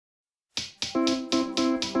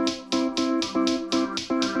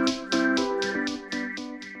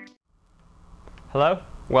Hello,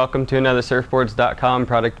 welcome to another Surfboards.com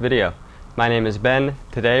product video. My name is Ben.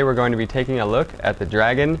 Today we're going to be taking a look at the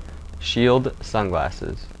Dragon Shield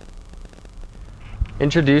sunglasses.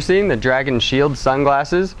 Introducing the Dragon Shield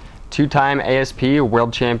sunglasses, two-time ASP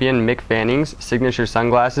world champion Mick Fanning's signature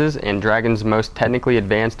sunglasses and Dragon's most technically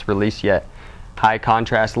advanced release yet. High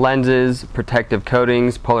contrast lenses, protective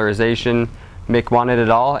coatings, polarization. Mick wanted it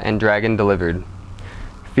all and Dragon delivered.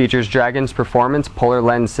 Features Dragon's performance polar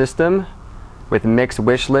lens system with Mick's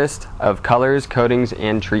wish list of colors, coatings,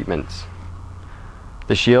 and treatments.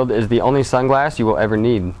 The Shield is the only sunglass you will ever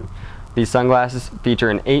need. These sunglasses feature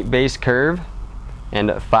an 8 base curve and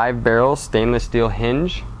 5-barrel stainless steel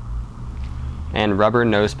hinge and rubber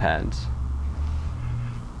nose pads.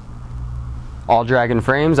 All Dragon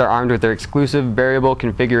frames are armed with their exclusive variable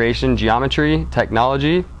configuration geometry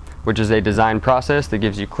technology, which is a design process that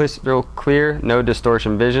gives you crystal clear, no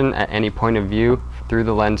distortion vision at any point of view through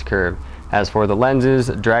the lens curve. As for the lenses,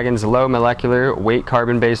 Dragon's low molecular weight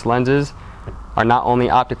carbon-based lenses are not only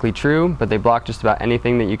optically true, but they block just about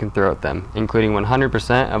anything that you can throw at them, including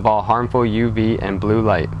 100% of all harmful UV and blue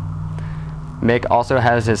light. Mick also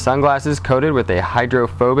has his sunglasses coated with a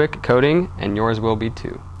hydrophobic coating, and yours will be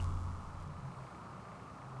too.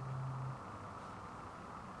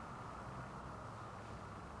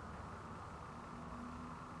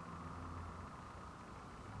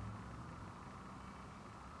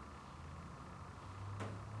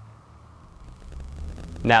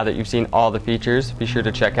 Now that you've seen all the features, be sure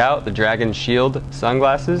to check out the Dragon Shield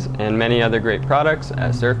sunglasses and many other great products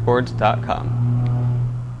at Surfboards.com.